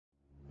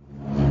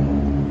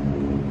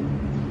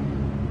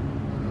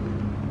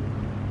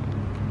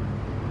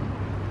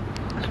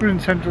We're in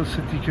Central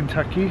City,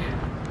 Kentucky.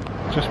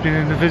 Just been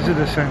in the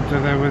visitor centre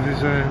there where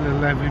there's a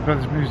little Everly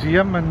Brothers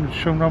Museum, and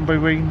shown around by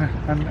Wayne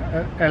and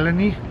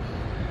Eleni.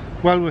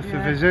 Well worth the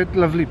visit,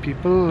 lovely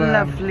people.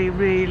 Lovely,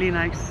 really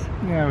nice.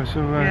 Yeah, so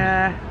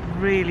yeah,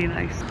 really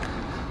nice.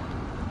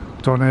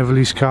 Don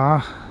Everly's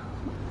car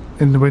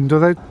in the window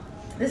there.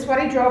 This is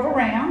what he drove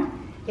around.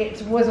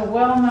 It was a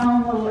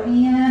well-known little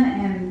inn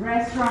and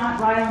restaurant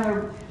right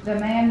on the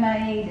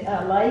man-made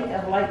lake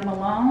of Lake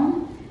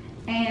Malone,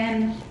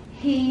 and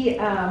he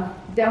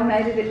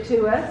donated it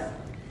to us.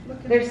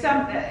 There's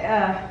some,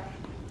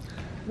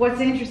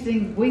 what's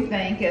interesting, we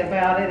think,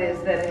 about it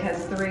is that it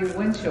has 3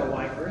 windshield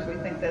wipers. We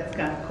think that's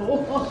kind of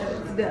cool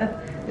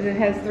that it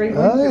has 3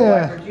 windshield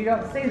wipers. You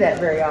don't see that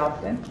very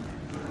often.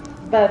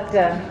 But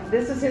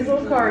this is his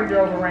little car he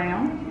drove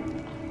around.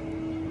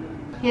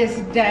 His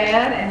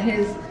dad and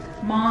his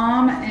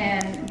mom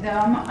and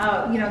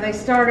them, you know, they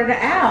started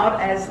out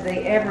as the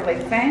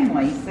Everly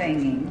family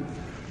singing.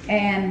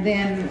 And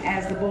then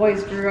as the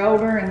boys grew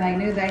older and they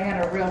knew they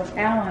had a real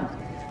talent,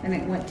 and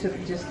it went to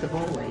just the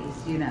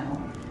boys, you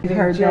know. You've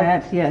heard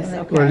that? Yes.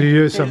 Okay. Well,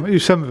 you hear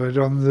some of it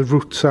on the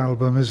Roots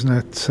album, isn't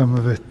it? Some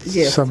of it.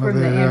 Yes, some from of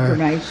the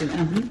information.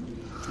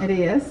 It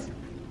is.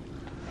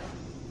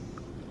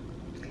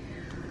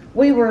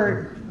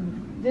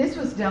 This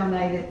was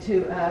donated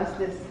to us,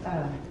 this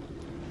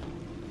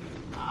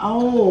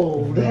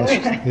old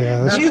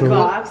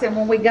jukebox, and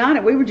when we got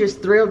it, we were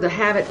just thrilled to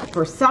have it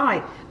for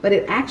sight, but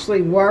it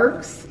actually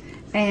works.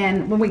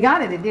 And when we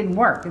got it, it didn't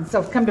work, and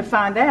so come to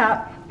find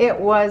out, it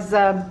was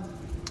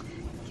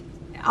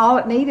all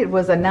it needed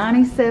was a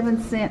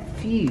 97-cent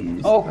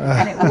fuse,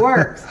 and it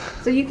works.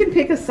 So you can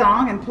pick a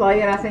song and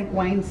play it. I think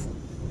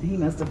he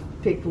must have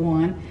picked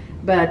one,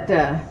 but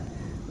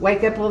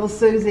Wake Up Little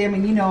Susie, I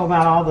mean, you know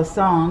about all the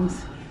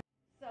songs.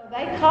 So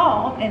they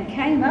called and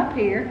came up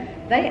here.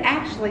 They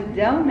actually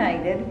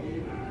donated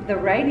the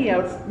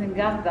radios and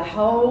got the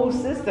whole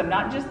system,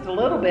 not just a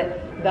little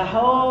bit, the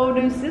whole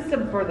new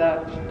system for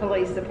the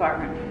police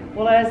department.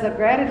 Well, as a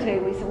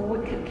gratitude, we said,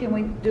 well, can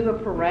we do a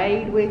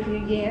parade with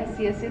you? Yes,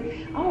 yes,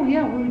 yes. Oh,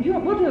 yeah,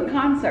 we'll do a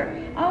concert.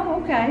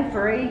 Oh, okay,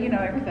 free, you know,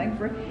 everything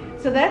free.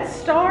 So that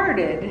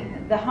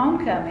started the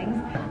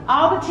homecomings.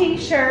 All the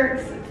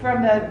t-shirts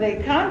from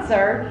the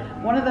concert,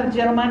 one of the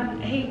gentlemen,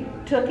 he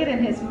took it,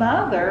 and his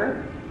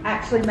mother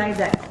actually made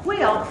that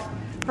quilt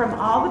from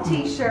all the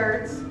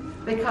t-shirts,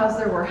 because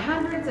there were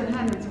hundreds and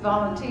hundreds of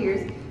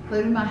volunteers,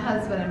 including my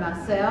husband and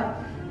myself,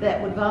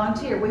 that would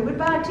volunteer. We would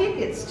buy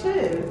tickets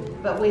too,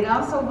 but we'd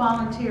also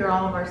volunteer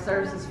all of our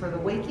services for the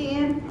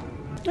weekend.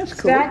 That's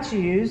cool.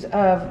 Statues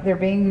they're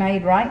being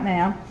made right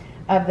now,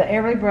 of the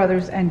Everly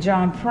Brothers and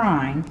John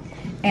Prine,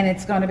 and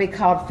it's going to be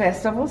called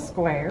Festival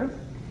Square.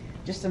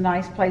 Just a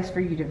nice place for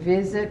you to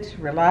visit,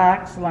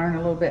 relax, learn a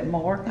little bit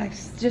more.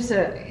 Nice. Just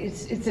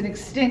it's an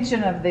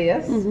extension of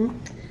this.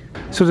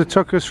 So they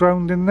took us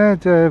round in there,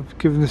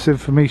 giving us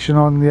information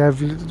on the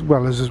Everly,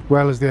 as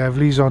well as the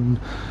Everlys, on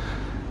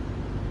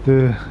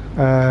the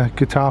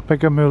guitar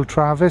picker Merle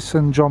Travis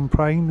and John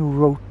Prine, who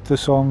wrote the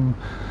song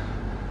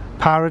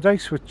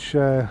Paradise, which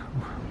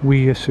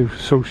we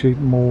associate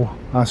more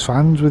as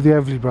fans with the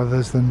Everly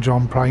Brothers than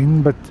John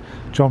Prine, but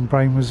John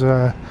Prine was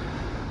the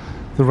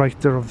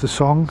writer of the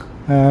song.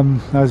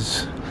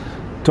 As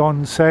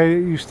Don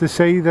used to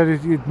say, that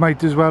it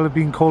might as well have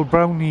been called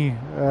Brownie,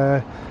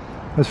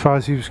 as far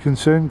as he was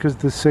concerned, because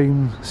the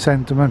same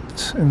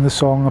sentiments in the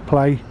song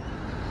apply,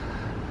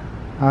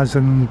 as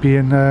in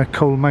being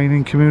coal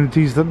mining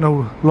communities that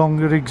no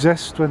longer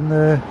exist. When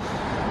the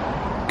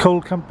coal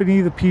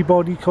company, the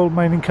Peabody Coal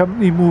Mining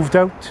Company, moved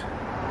out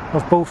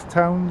of both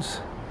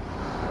towns,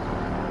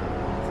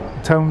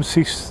 the town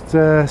ceased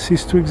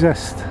to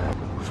exist.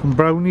 From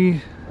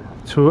Brownie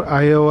to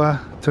Iowa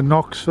to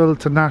Knoxville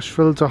to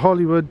Nashville to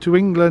Hollywood to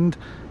England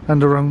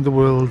and around the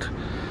world,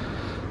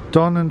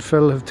 Don and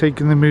Phil have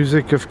taken the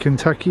music of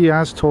Kentucky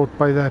as taught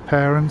by their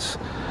parents,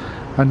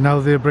 and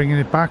now they're bringing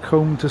it back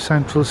home to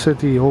Central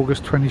City,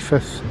 August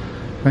 25th,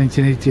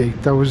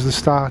 1988. That was the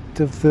start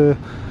of the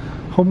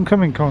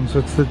homecoming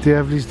concerts that the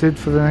Everlys did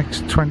for the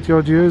next 20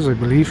 odd years, I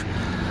believe,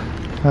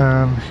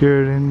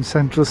 here in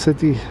Central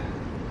City,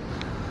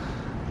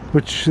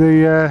 which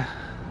they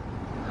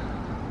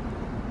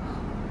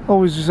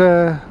always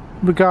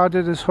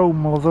regarded as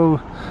home, although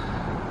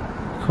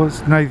of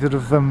course neither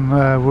of them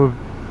were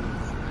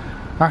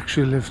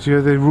actually lived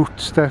here. Their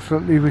roots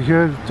definitely were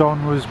here.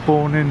 Don was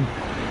born in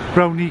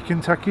Brownie,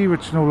 Kentucky,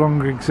 which no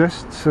longer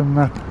exists, and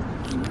that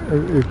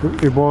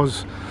it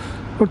was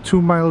about 2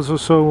 miles or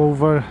so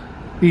over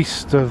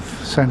east of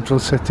Central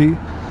City.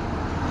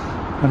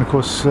 And of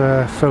course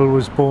Phil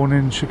was born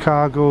in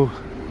Chicago,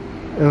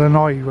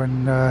 Illinois,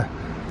 when the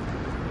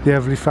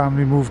Everly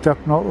family moved up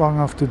not long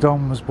after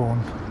Don was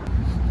born.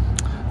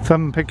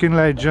 Thumb-picking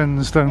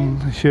legends down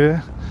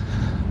here: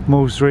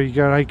 Mose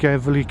Rager, Ike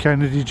Everly,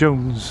 Kennedy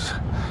Jones.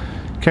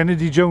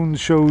 Kennedy Jones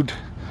showed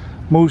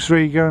Mose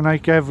Rager and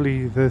Ike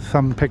Everly the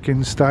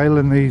thumb-picking style,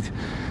 and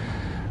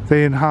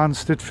they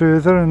enhanced it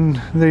further, and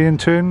they in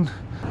turn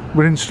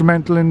were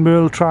instrumental in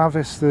Merle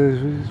Travis, the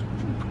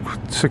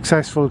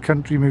successful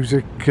country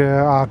music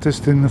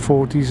artist in the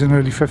 40s and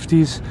early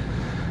 50s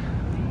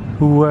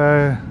who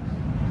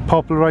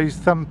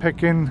popularised thumb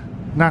picking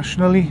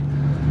nationally.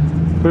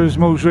 But it was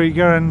Mose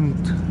Rager and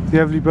the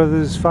Everly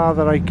brothers'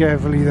 father, Ike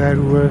Everly, there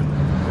who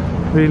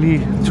really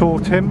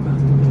taught him.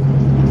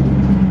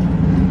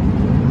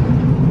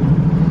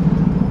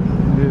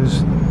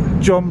 There's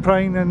John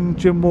Prine and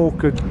Jim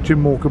Walker.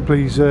 Jim Walker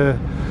plays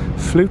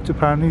flute.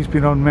 Apparently he's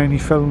been on many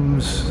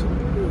films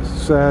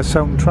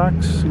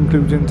soundtracks,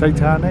 including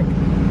Titanic.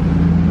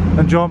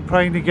 And John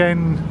Prine,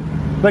 again,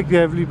 like the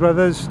Everly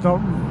brothers,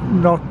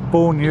 not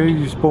born here. He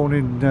was born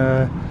in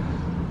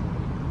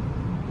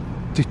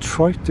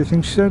Detroit, I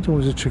think she said, or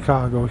was it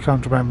Chicago? I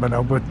can't remember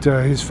now. But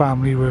his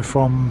family were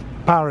from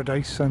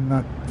Paradise, and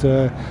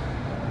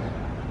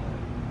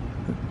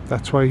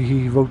that's why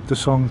he wrote the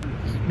song.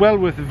 Well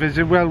worth a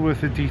visit, well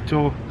worth a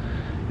detour.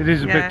 It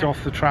is a bit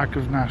off the track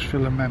of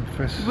Nashville and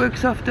Memphis.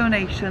 Works off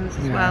donations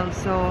as well,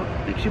 so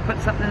make sure you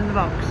put something in the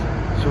box.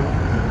 So,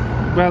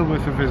 well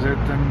worth a visit,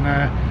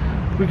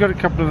 and we've got a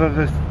couple of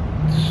other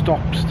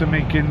stops to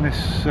make in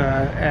this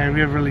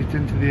area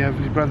relating to the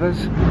Everly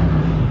brothers.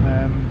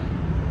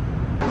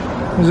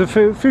 There's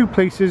a few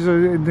places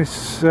in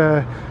this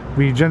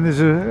region.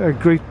 There's a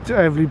great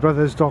Everly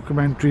brothers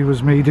documentary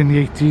was made in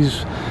the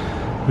 80s.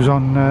 It was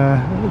on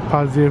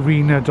part of the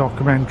Arena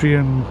documentary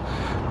and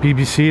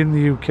BBC in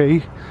the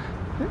UK.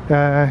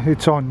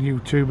 It's on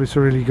YouTube. It's a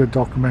really good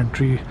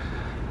documentary,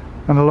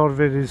 and a lot of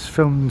it is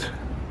filmed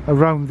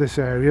around this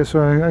area,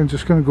 so I'm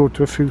just going to go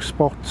to a few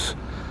spots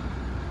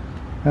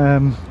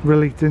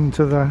relating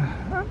to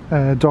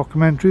the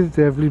documentary that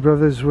the Everly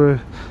brothers were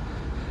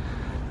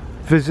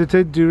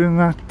visited during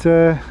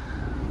that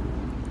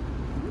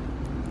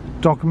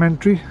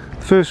documentary.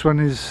 The first one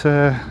is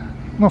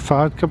not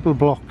far, a couple of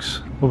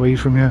blocks away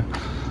from here.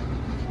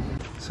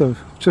 So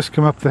just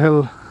come up the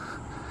hill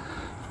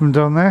from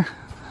down there,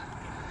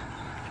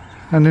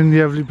 and in the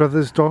Everly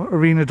brothers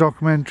Arena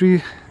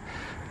documentary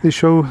they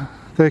show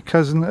their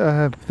cousin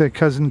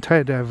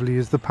Ted Everly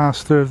is the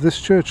pastor of this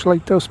church,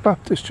 Lighthouse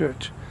Baptist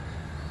Church.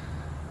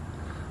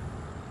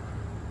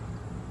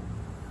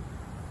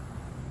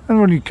 And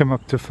when you come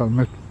up to film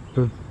it,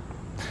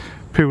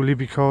 purely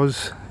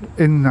because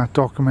in that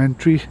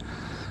documentary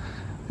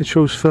it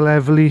shows Phil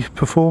Everly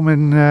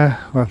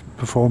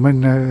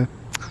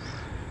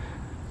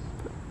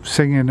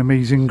singing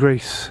Amazing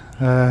Grace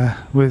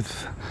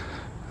with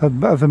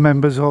other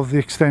members of the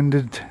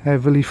extended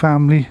Everly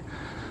family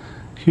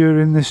here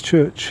in this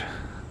church.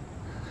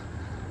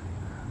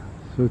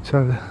 So it's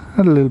had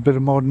a little bit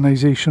of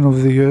modernisation over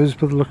the years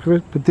by the look of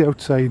it, but the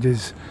outside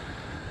is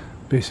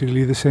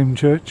basically the same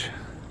church.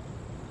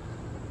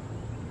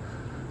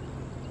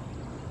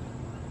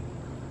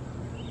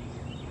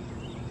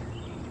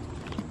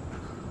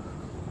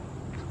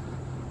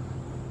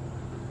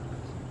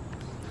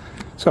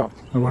 So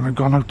I wouldn't have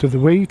gone out of the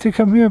way to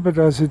come here, but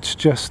as it's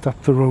just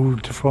up the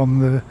road from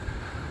the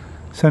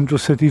Central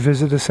City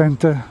Visitor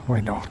Centre, why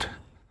not?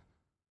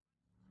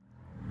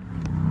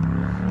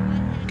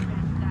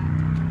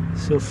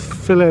 So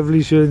Phil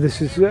Everly's here.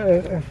 This is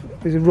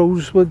it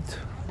Rosewood?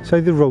 It's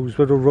either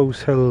Rosewood or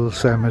Rose Hill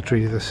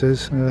Cemetery. This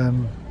is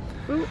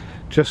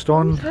just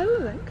on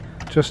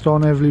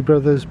Everly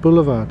Brothers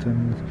Boulevard,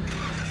 and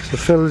so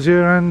Phil's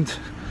here and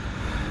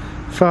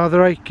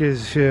Father Ike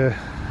is here.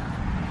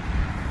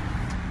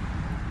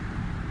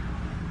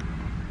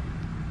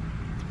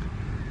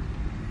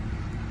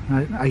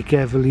 Ike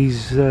Everly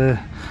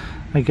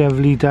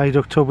died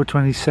October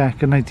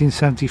 22nd,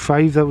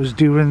 1975. That was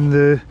during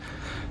the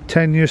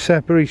 10-year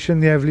separation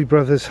the Everly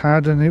brothers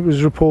had, and it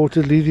was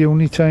reportedly the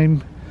only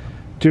time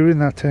during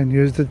that 10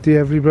 years that the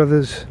Everly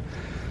brothers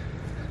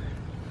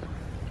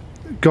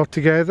got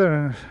together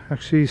and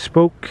actually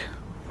spoke,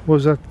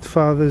 was at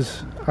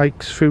Father's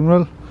Ike's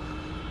funeral.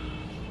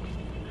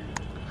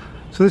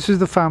 So this is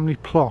the family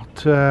plot.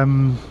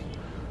 The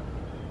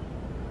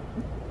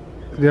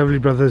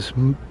Everly brothers'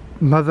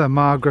 mother,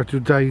 Margaret, who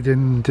died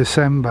in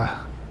December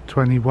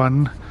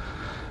 21,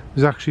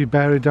 was actually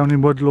buried down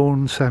in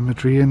Woodlawn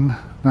Cemetery in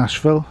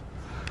Nashville.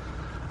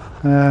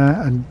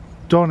 And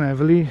Don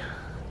Everly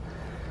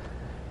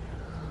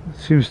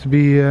seems to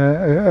be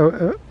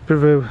a bit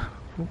of a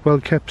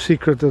well-kept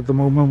secret at the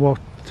moment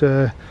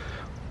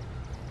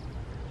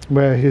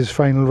where his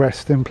final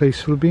resting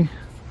place will be.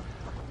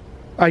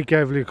 Ike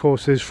Everly, of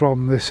course, is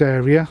from this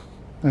area.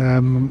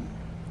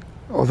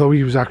 Although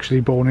he was actually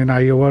born in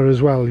Iowa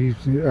as well. He,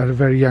 at a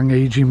very young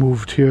age, he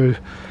moved here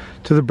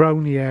to the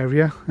Brownie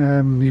area.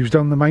 He was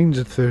down the mines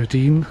at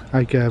 13,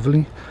 Ike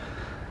Everly.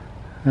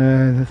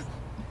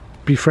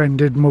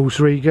 Befriended Mose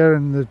Rager,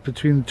 and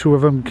between the two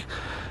of them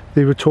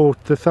they were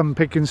taught the thumb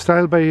picking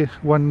style by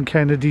one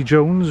Kennedy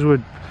Jones,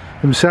 who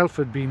himself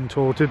had been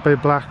taught it by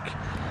black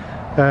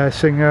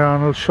singer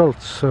Arnold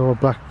Schultz, so a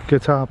black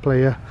guitar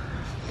player.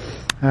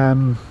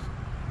 But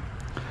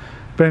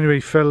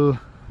anyway, Phil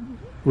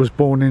was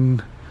born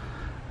in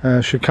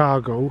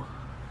Chicago.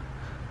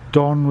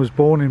 Don was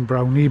born in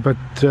Brownie, but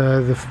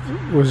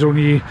was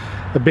only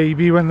a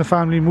baby when the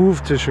family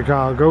moved to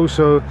Chicago,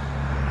 so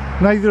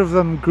Neither of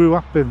them grew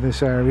up in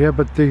this area,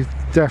 but they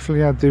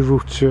definitely had their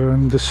roots here.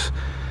 And this,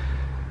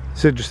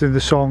 it's interesting,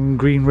 the song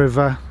Green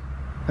River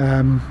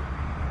on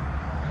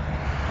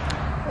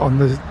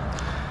the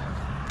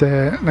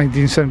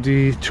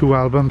 1972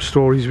 album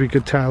Stories We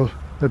Could Tell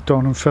that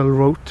Don and Phil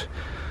wrote.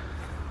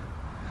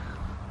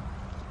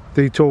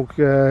 They talk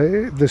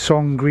the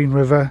song Green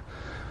River,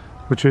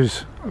 which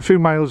is a few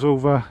miles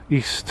over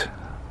east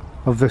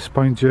of this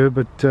point here,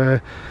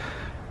 but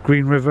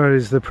Green River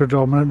is the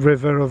predominant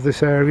river of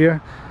this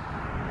area.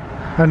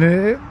 And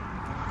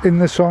in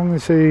the song they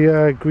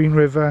say, Green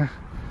River,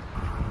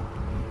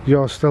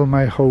 you're still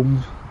my home.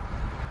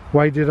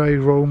 Why did I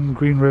roam,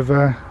 Green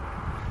River?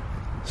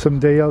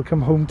 Someday I'll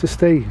come home to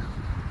stay.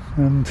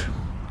 And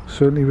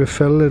certainly with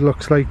Phil, it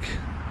looks like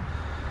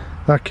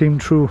that came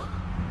true.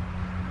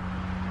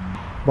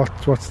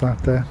 What's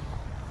that there?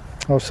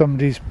 Oh,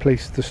 somebody's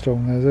placed the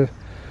stone there, is it?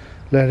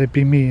 Let it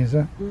be me, is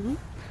it? Mm-hmm.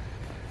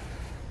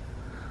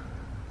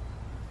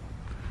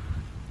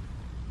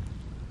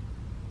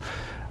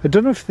 I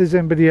don't know if there's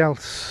anybody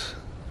else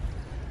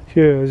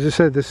here. As I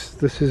said,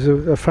 this is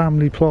a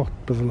family plot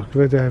by the look of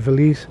it,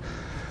 Everly's.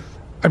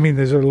 I mean,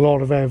 there's a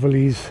lot of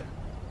Everly's.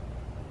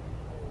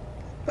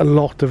 A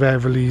lot of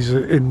Everly's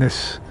in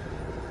this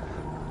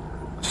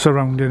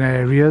surrounding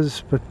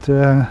areas, but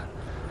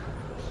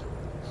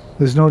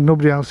there's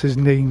nobody else is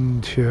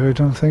named here, I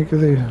don't think, are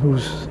they?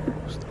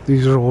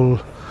 These are all,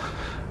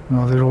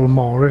 no, they're all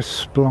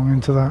Morris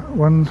belonging to that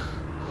one.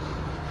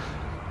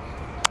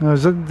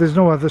 There's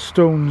no other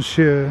stones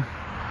here.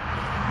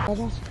 Oh,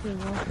 that's cool.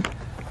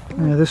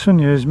 Yeah, this one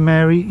here is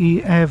Mary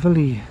E.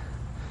 Everly.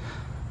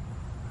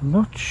 I'm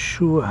not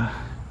sure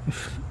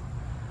if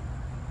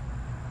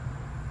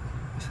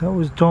that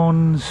was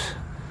Don's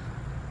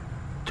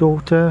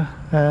daughter.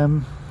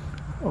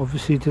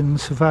 Obviously didn't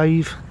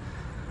survive.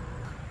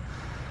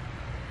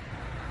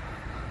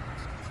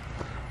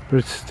 But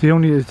it's the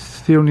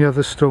only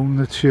other stone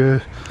that's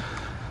here.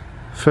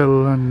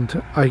 Phil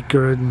and Ike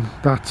are in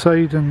that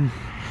side, and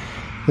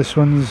this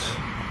one's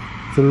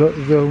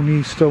the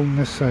only stone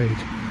this side.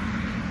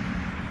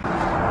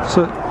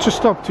 So just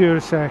stopped here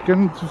a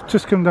second.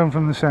 Just come down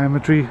from the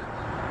cemetery,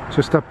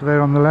 just up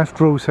there on the left,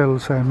 Rose Hill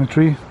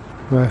Cemetery,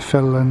 where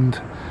Phil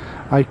and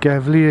Ike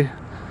Everly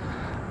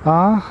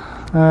are.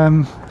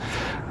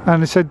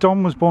 And it said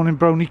Don was born in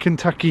Brownie,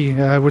 Kentucky,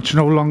 which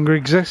no longer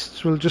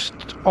exists. Well, just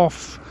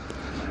off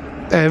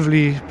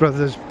Everly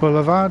Brothers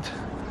Boulevard.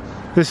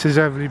 This is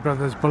Everly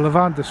Brothers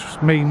Boulevard,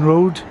 this main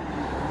road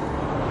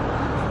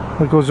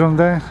that goes on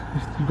there.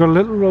 You've got a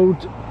little road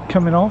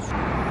coming off.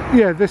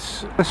 Yeah,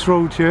 this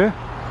road here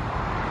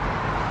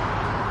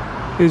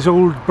is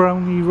Old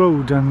Brownie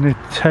Road, and it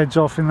heads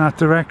off in that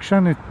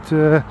direction.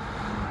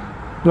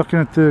 Looking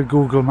at the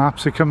Google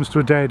Maps, it comes to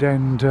a dead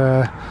end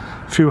a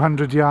few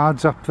hundred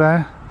yards up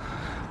there,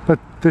 but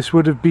this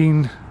would have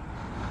been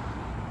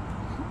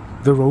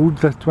the road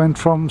that went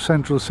from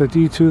Central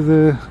City to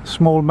the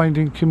small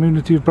mining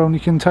community of Brownie,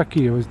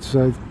 Kentucky. I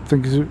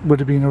think it would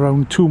have been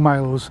around 2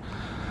 miles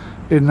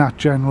in that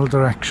general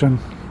direction.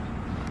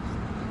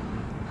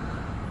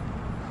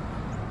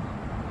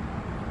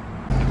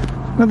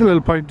 Another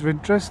little point of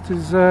interest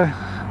is that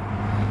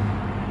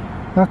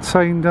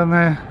sign down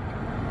there,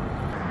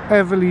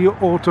 Everly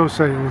Auto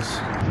Sales.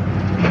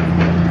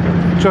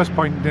 Just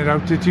pointing it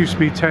out, it used to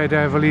be Ted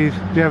Everly,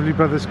 the Everly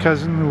brothers'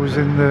 cousin, who was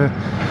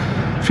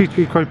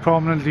featured quite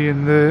prominently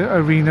in the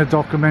Arena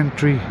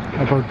documentary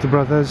about the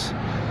brothers.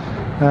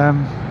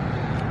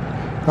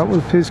 That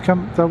was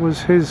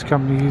his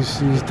company.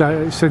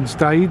 He's since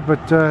died,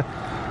 but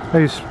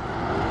I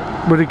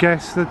would have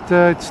guessed that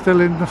it's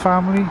still in the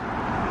family.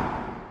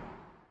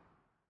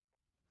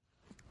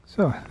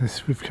 So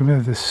we've come here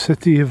to the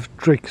city of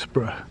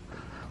Drakesboro.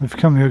 We've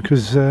come here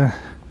because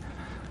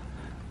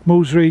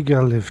Mose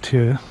Rager lived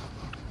here,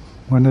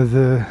 one of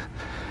the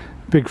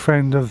big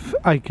friend of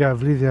Ike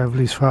Everly, the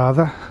Everly's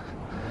father.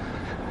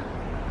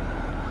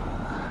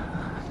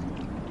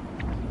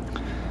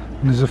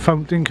 And there's a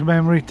fountain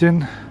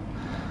commemorating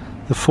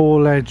the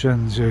 4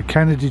 legends here: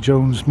 Kennedy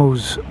Jones,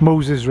 Mose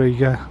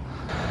Rager,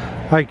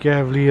 Ike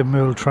Everly and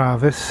Merle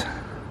Travis.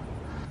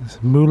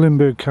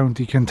 Muhlenberg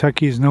County,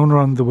 Kentucky is known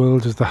around the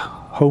world as the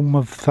home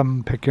of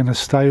thumbpicking, a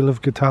style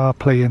of guitar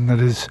playing that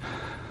is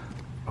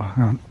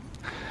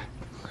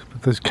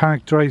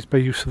characterised by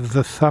use of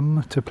the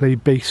thumb to play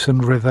bass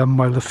and rhythm,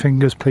 while the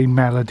fingers play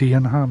melody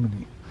and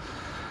harmony,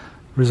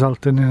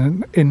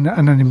 resulting in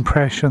an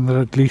impression that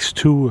at least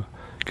 2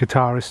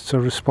 guitarists are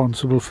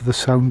responsible for the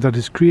sound that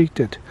is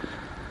created.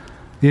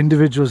 The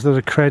individuals that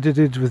are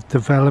credited with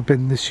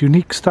developing this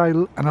unique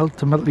style and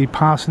ultimately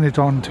passing it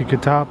on to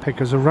guitar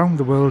pickers around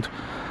the world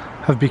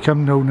have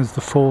become known as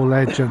the 4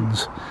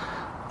 legends.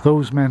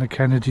 Those men are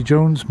Kennedy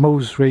Jones,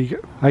 Mose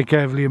Rager, Ike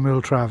Everly and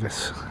Merle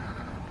Travis.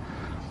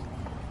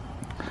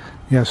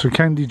 Yeah, so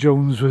Kennedy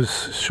Jones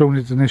was shown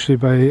it initially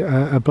by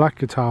a black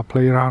guitar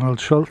player, Arnold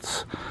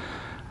Schultz,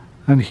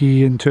 and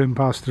he in turn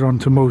passed it on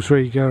to Mose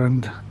Rager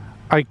and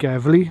Ike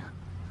Everly,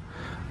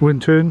 who in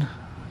turn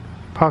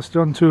passed it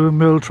on to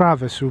Merle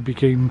Travis, who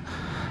became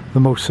the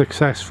most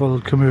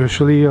successful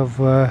commercially of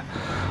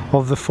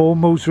the four.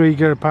 Mose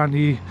Rager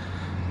apparently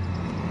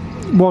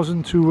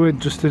wasn't too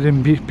interested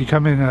in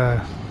becoming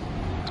a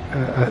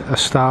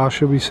star,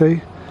 shall we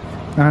say,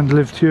 and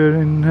lived here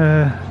in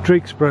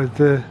Drakesboro,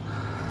 the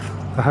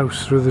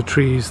house through the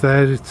trees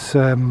there. It's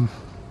in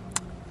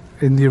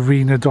the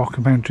Arena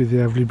documentary. The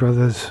Everly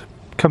brothers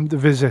come to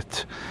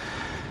visit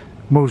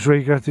Mose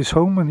Rager at his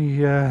home, and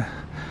he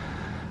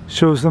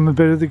shows them a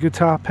bit of the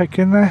guitar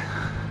picking there.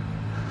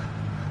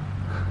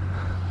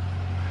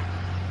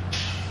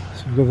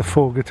 So we've got the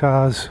 4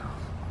 guitars,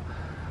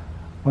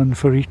 1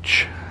 for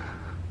each.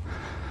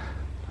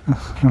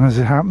 And as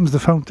it happens, the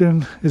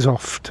fountain is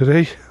off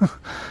today.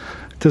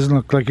 It doesn't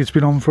look like it's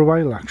been on for a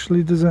while,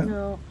 actually, does it?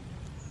 No.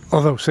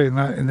 Although saying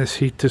that, in this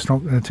heat it's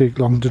not going to take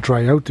long to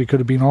dry out. It could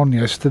have been on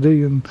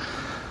yesterday, and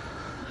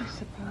I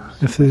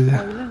suppose. if they,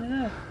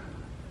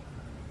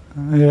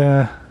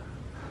 yeah,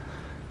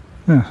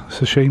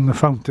 it's a shame the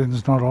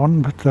fountain's not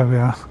on, but there we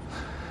are.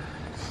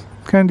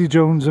 Candy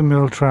Jones and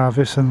Merle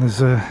Travis, and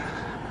there's a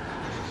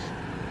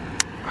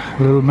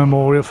little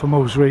memorial for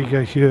Mose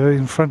Rager here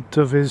in front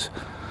of his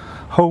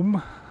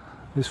home,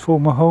 his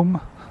former home.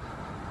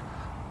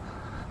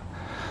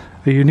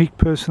 A unique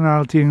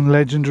personality and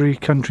legendary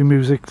country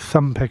music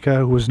thumbpicker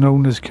who was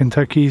known as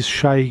Kentucky's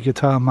shy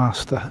guitar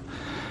master.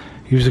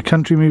 He was a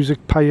country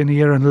music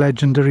pioneer and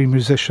legendary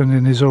musician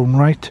in his own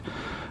right,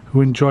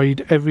 who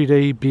enjoyed every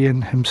day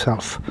being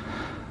himself.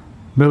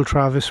 Merle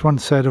Travis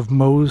once said of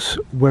Mose,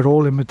 "We're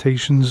all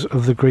imitations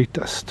of the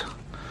greatest."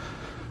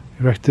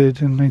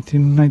 Erected in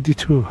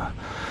 1992.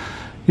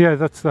 Yeah,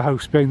 that's the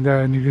house behind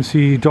there, and you can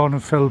see Don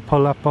and Phil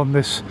pull up on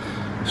this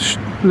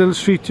little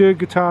street here,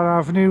 Guitar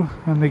Avenue,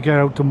 and they get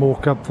out and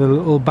walk up the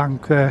little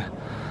bank there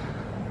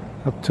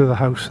up to the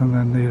house, and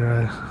then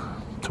they're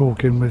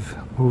talking with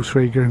Mose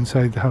Rager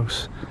inside the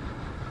house.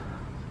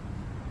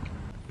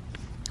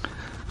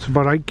 So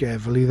about Ike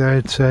Everly there,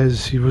 it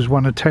says he was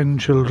one of 10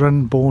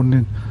 children born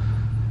in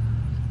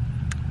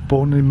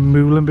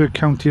Muhlenberg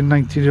County in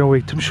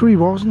 1908. I'm sure he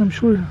wasn't. I'm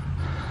sure.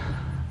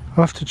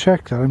 I'll have to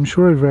check that. I'm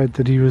sure I read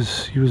that he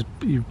was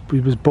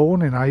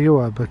born in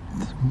Iowa, but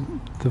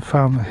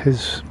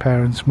his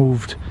parents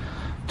moved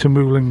to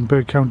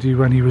Muhlenberg County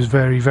when he was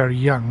very, very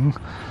young.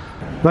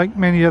 Like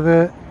many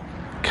other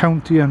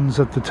countyans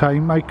at the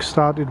time, Ike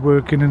started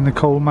working in the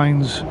coal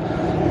mines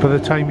by the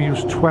time he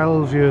was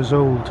 12 years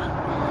old.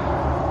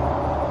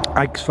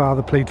 Ike's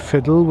father played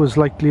fiddle, was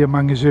likely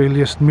among his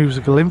earliest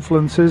musical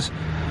influences,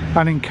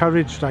 and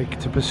encouraged Ike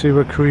to pursue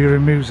a career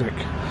in music.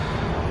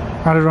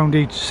 At around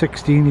age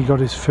 16 he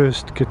got his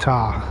first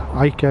guitar.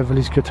 Ike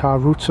Everly's guitar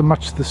roots are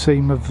much the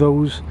same as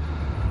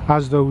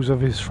those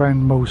of his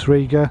friend Mose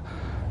Rager,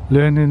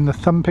 learning the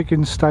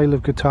thumb-picking style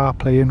of guitar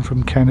playing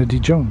from Kennedy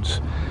Jones.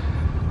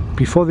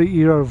 Before the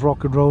era of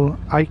rock and roll,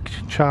 Ike,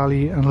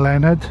 Charlie and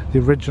Leonard, the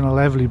original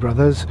Everly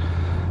brothers,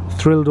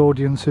 thrilled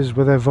audiences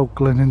with their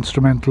vocal and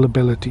instrumental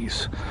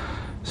abilities.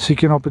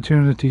 Seeking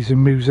opportunities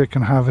in music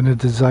and having a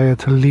desire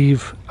to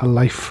leave a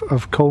life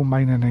of coal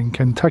mining in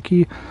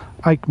Kentucky,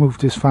 Ike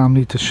moved his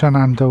family to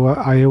Shenandoah,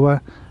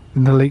 Iowa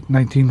in the late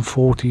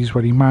 1940s,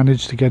 where he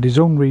managed to get his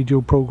own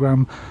radio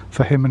program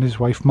for him and his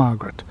wife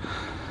Margaret.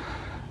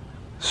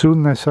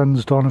 Soon their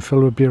sons Don and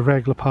Phil would be a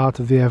regular part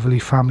of the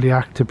Everly family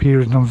act,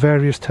 appearing on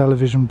various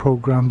television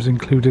programs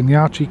including The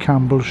Archie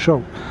Campbell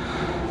Show.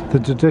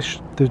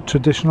 The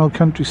traditional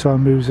country-style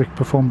music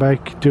performed by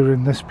Ike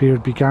during this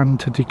period began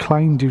to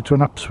decline due to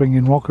an upswing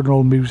in rock and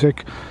roll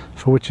music,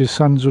 for which his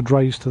sons would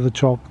rise to the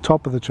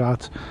top of the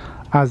charts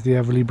as the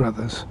Everly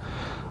brothers.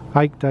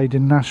 Ike died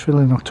in Nashville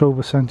in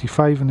October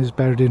 '75 and is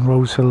buried in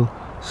Rose Hill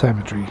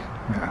Cemetery.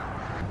 Yeah.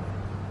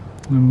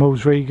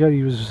 Mose Rager,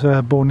 he was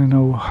born in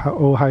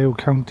Ohio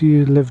County.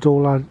 He lived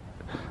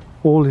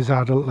all his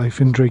adult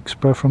life in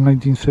Drakesboro from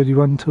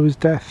 1931 to his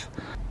death.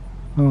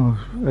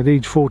 At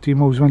age 40,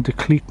 Mose went to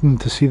Cleeton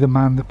to see the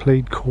man that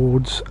played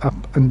chords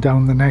up and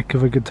down the neck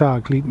of a guitar.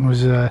 Cleeton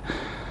was a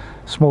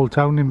small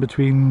town in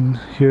between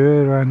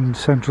here and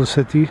Central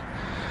City.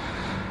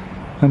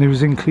 And it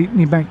was in Cleeton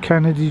he met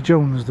Kennedy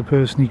Jones, the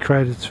person he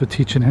credits for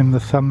teaching him the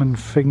thumb and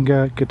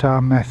finger guitar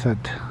method.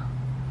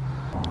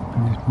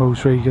 And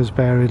Mose Rager is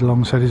buried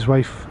alongside his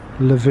wife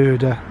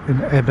Laverda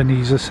in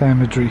Ebenezer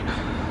Cemetery,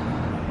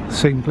 the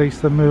same place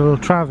that Merle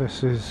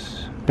Travis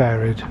is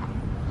buried.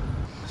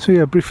 So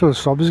yeah, brief little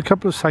stop. There's a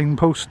couple of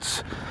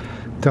signposts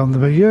down the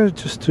way here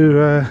just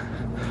to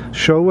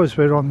show us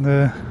we're on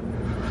the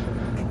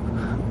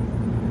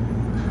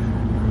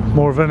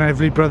more of an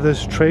Everly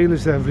Brothers trail.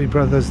 It's the Everly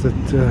Brothers that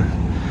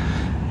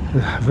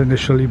have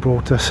initially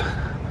brought us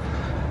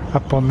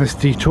up on this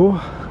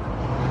detour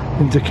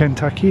into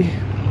Kentucky.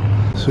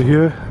 So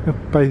here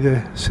up by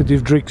the city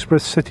of Drakesboro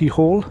City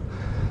Hall,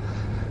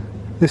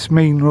 this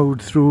main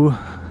road through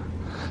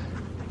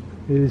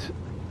is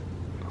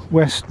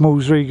West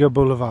Mose Rager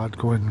Boulevard,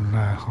 going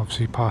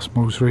obviously past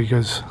Mose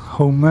Rager's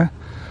home there.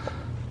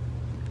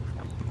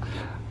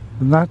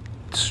 And that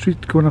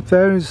street going up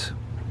there is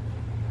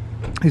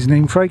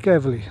named for Ike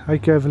Everly,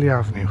 Ike Everly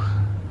Avenue.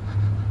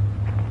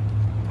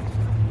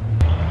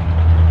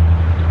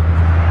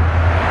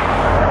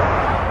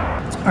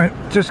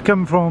 just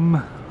come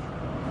from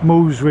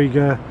Mose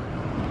Rager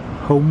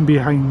home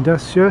behind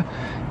us here,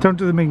 down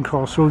to the main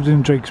crossroads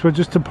in Drakesboro,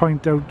 just to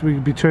point out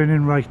we'll be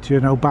turning right here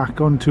now back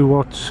onto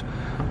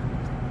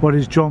what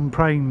is John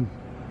Prine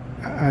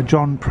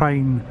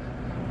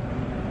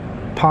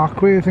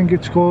Parkway, I think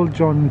it's called.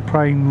 John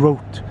Prine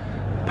wrote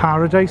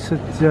Paradise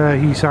that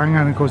he sang,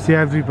 and of course the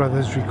Everly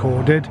brothers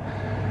recorded.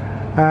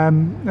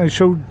 I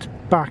showed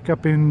back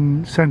up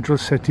in Central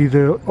City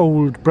the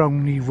old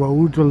Brownie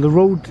road. Well, the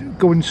road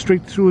going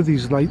straight through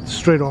these lights,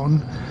 straight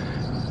on,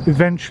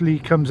 eventually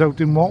comes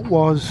out in what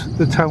was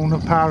the town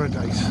of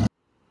Paradise.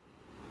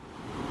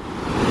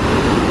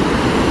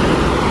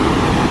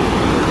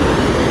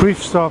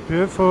 Brief stop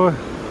here for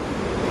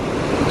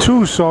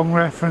two song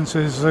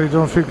references. I don't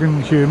know if you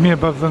can hear me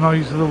above the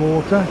noise of the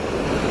water.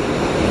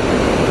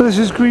 But this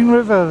is Green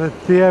River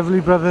that the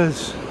Everly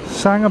brothers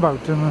sang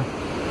about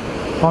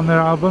on their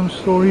album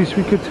Stories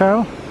We Could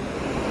Tell.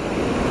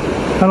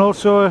 And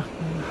also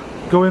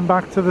going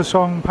back to the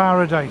song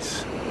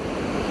Paradise.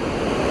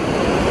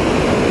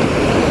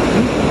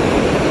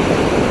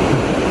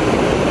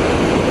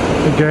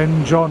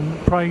 Again, John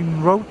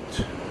Prine wrote,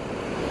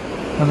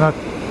 and that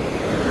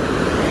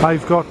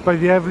I've got by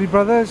the Everly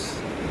brothers.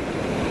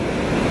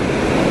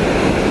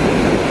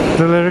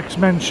 The lyrics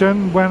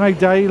mention, when I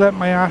die let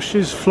my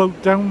ashes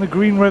float down the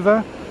Green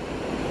River,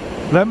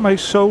 let my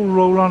soul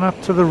roll on up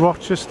to the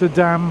Rochester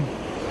Dam.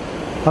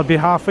 I'll be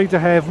halfway to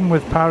heaven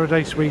with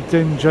paradise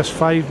waiting just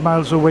 5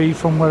 miles away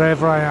from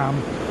wherever I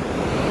am.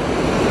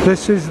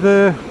 This is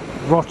the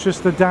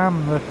Rochester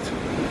Dam that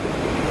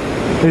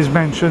is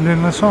mentioned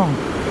in the song.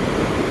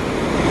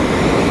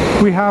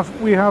 We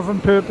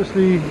haven't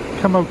purposely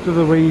come out of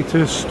the way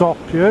to stop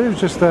here. It was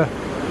just a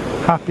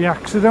happy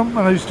accident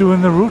when I was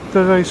doing the route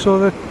that I saw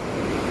that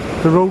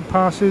the road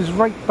passes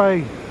right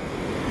by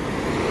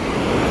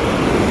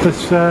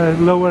this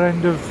lower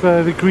end of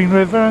the Green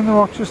River and the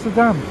Rochester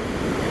Dam.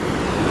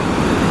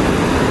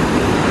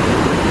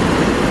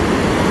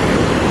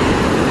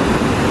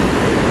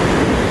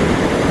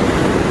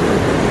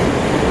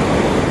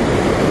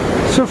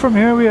 So from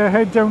here we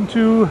head down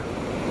to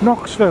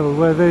Knoxville,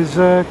 where there's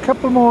a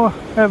couple more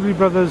Everly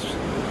brothers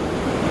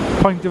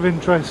point of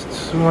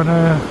interests.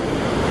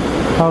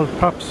 I'll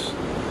perhaps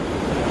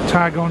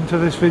tag onto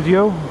this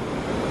video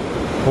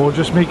or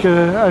just make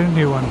a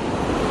new one.